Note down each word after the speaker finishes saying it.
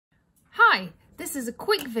This is a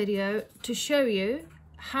quick video to show you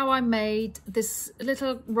how I made this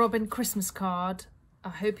little Robin Christmas card. I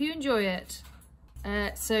hope you enjoy it.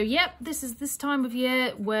 So yep, this is this time of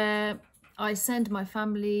year where I send my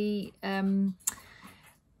family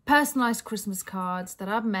personalized Christmas cards that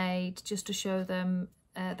I've made just to show them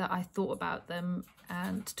that I thought about them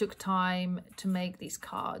and took time to make these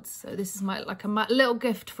cards. So this is my little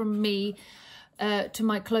gift from me to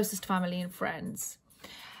my closest family and friends.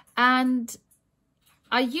 And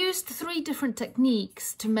I used 3 different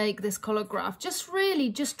techniques to make this collagraph, just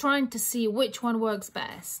trying to see which one works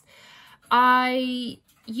best. I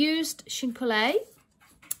used Colle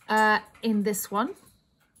in this one,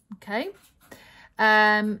 okay.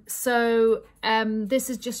 This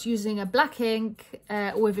is just using a black ink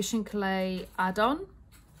with a Colle add-on.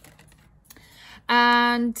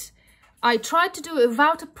 And I tried to do it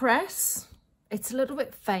without a press. It's a little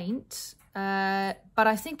bit faint, but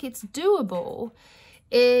I think it's doable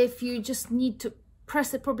if you just need to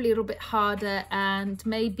press it probably a little bit harder and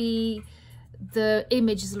maybe the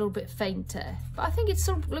image is a little bit fainter. But I think it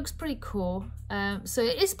sort of looks pretty cool. So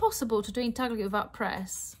it is possible to do Intaglio without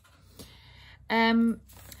press. And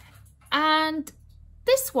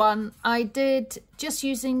this one I did just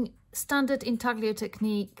using standard Intaglio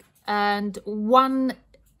technique, and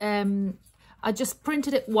I just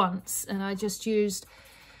printed it once, and I just used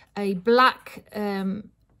a black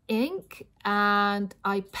ink and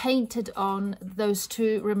I painted on those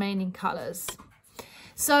 2 remaining colors.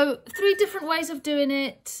 So 3 different ways of doing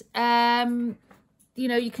it. You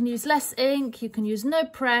know, you can use less ink, you can use no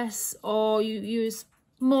press, or you use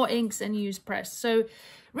more inks and use press. So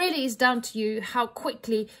really it's down to you how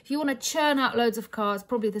quickly. If you want to churn out loads of cards,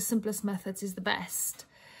 probably the simplest methods is the best.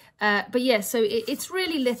 But yeah, so it's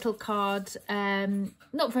really little card,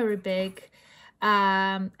 not very big.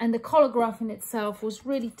 And the collagraph in itself was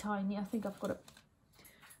really tiny. I think I've got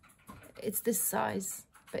it's this size,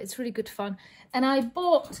 but it's really good fun. And I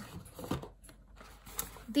bought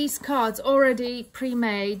these cards already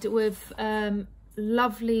pre-made with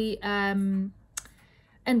lovely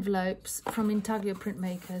envelopes from Intaglio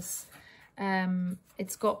Printmakers.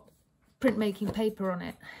 It's got printmaking paper on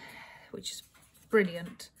it, which is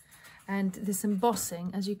brilliant. And this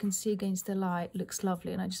embossing, as you can see against the light, looks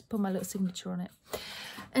lovely. And I just put my little signature on it.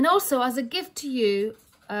 And also, as a gift to you,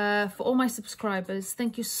 for all my subscribers,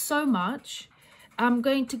 thank you so much. I'm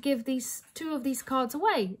going to give 2 of these cards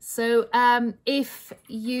away. So if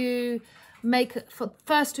you make, for the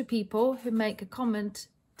first 2 people who make a comment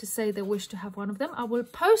to say they wish to have one of them, I will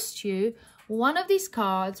post you one of these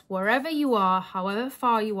cards wherever you are, however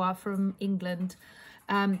far you are from England,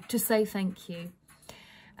 to say thank you.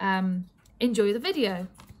 Enjoy the video.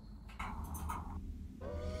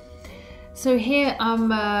 So here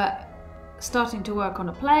I'm starting to work on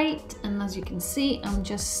a plate, and as you can see, I'm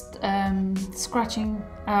just scratching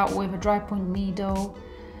out with a dry point needle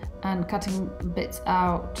and cutting bits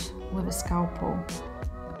out with a scalpel.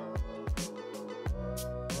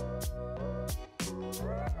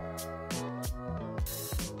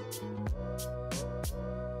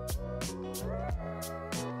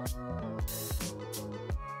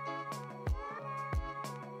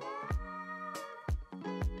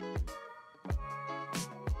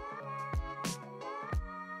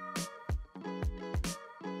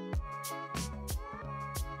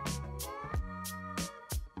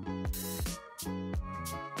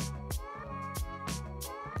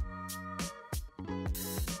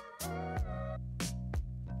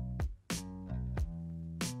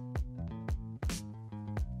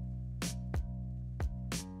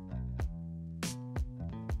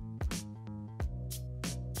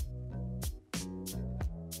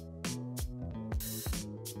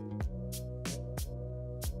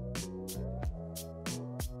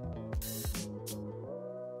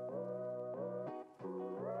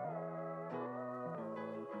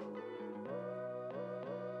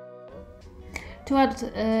 To add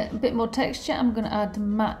a bit more texture, I'm going to add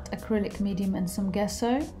matte acrylic medium and some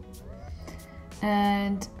gesso.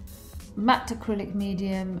 And matte acrylic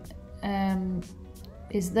medium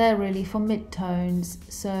is there really for mid-tones,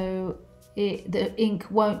 so the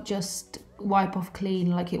ink won't just wipe off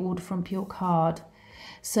clean like it would from pure card.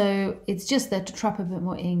 So it's just there to trap a bit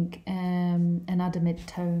more ink and add a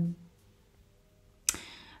mid-tone.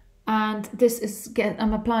 And this is,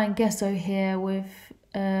 I'm applying gesso here with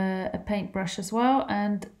a paintbrush as well,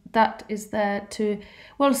 and that is there to,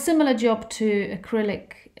 well, similar job to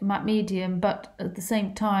acrylic matte medium, but at the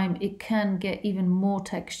same time it can get even more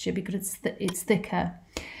texture because it's thicker,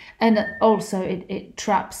 and also it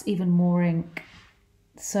traps even more ink.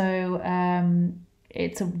 So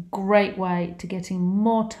it's a great way to getting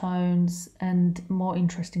more tones and more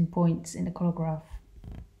interesting points in the Collagraph.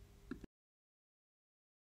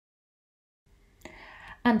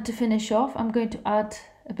 And to finish off, I'm going to add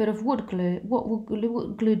a bit of wood glue. What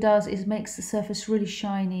wood glue does is makes the surface really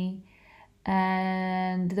shiny,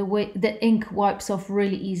 and the ink wipes off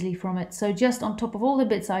really easily from it. So just on top of all the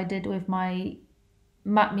bits I did with my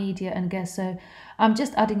matte media and gesso, I'm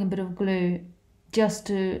just adding a bit of glue just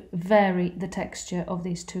to vary the texture of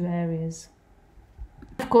these two areas.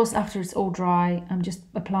 Of course, after it's all dry, I'm just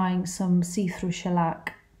applying some see-through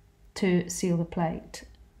shellac to seal the plate.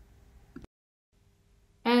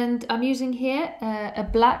 And I'm using here a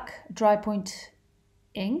black dry point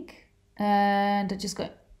ink, and I just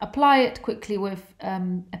got apply it quickly with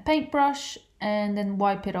a paintbrush and then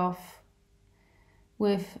wipe it off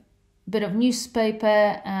with a bit of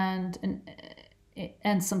newspaper and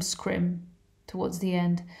some scrim towards the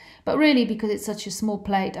end. But really, because it's such a small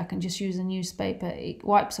plate, I can just use a newspaper. It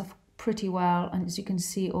wipes off pretty well, and as you can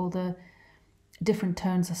see, all the different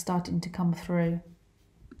tones are starting to come through.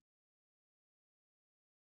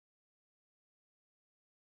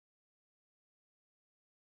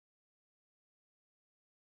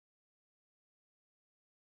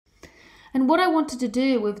 And what I wanted to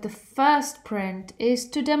do with the first print is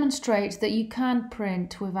to demonstrate that you can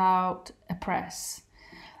print without a press.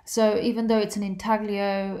 So even though it's an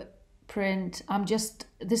Intaglio print,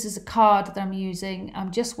 this is a card that I'm using.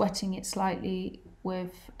 I'm just wetting it slightly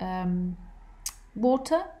with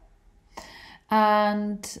water.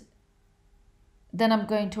 And then I'm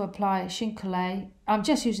going to apply Chine Colle. I'm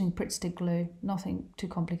just using Pritt stick glue, nothing too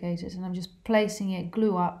complicated. And I'm just placing it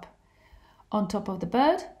glue up on top of the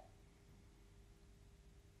bird.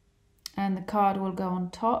 And the card will go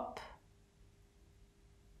on top.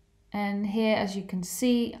 And here, as you can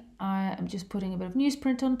see, I am just putting a bit of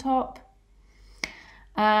newsprint on top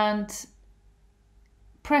and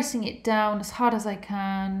pressing it down as hard as I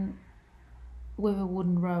can with a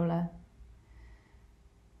wooden roller.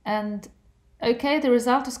 And okay, the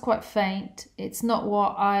result is quite faint. It's not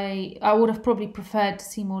what I would have probably preferred to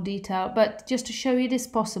see more detail, but just to show you it is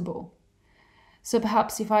possible. So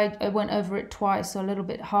perhaps if I went over it twice or a little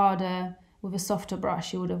bit harder with a softer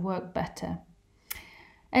brush, it would have worked better.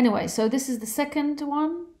 Anyway, so this is the second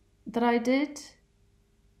one that I did.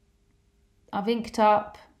 I've inked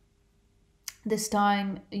up, this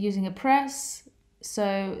time using a press.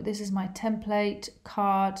 So this is my template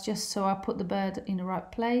card, just so I put the bird in the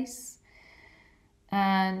right place.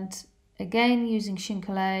 And again, using Chine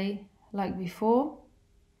Colle like before.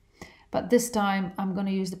 But this time I'm going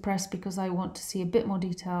to use the press because I want to see a bit more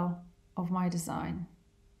detail of my design.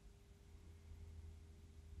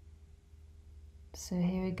 So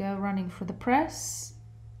here we go, running for the press.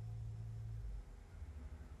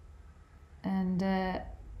 And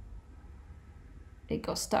it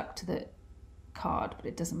got stuck to the card, but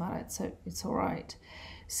it doesn't matter, so it's all right.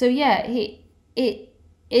 So yeah,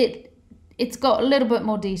 it's got a little bit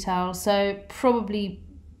more detail, so probably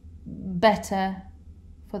better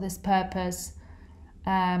for this purpose.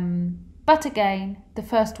 But again, the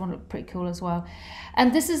first one looked pretty cool as well.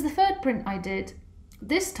 And this is the third print I did.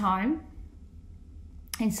 This time,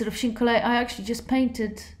 instead of Chine Colle, I actually just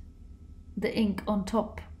painted the ink on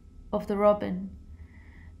top of the robin.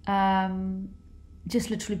 Just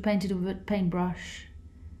literally painted with a paintbrush.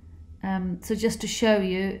 So just to show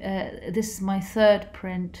you, this is my third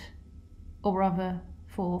print, or rather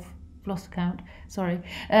fourth. Lost count, sorry.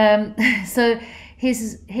 So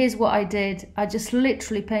here's what I did. I just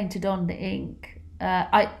literally painted on the ink.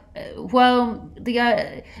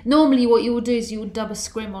 Normally what you would do is you would dab a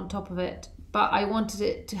scrim on top of it, but I wanted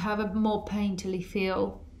it to have a more painterly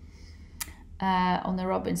feel on the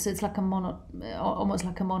robin. So it's like almost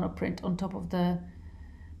like a monoprint on top of the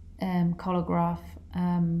Collagraph.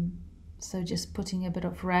 So just putting a bit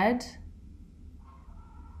of red,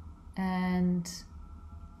 and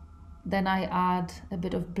then I add a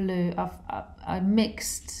bit of blue. I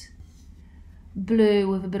mixed blue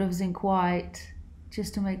with a bit of zinc white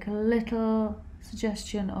just to make a little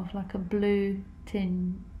suggestion of like a blue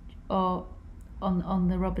tinge or on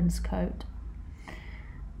the robin's coat.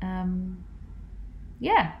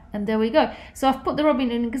 Yeah, and there we go. So I've put the robin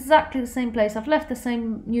in exactly the same place. I've left the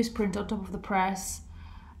same newsprint on top of the press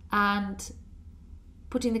and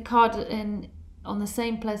putting the card in on the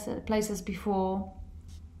same place as before,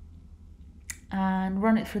 and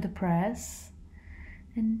run it through the press,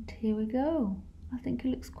 and here we go. I think it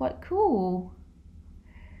looks quite cool.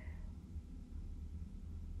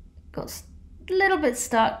 Got a little bit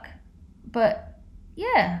stuck, but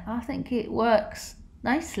yeah, I think it works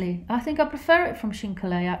nicely. I think I prefer it from Chine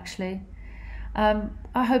Colle actually.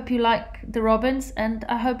 I hope you like the robins, and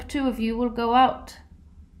I hope 2 of you will go out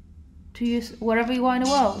to use wherever you are in the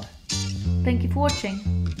world. Thank you for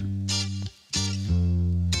watching.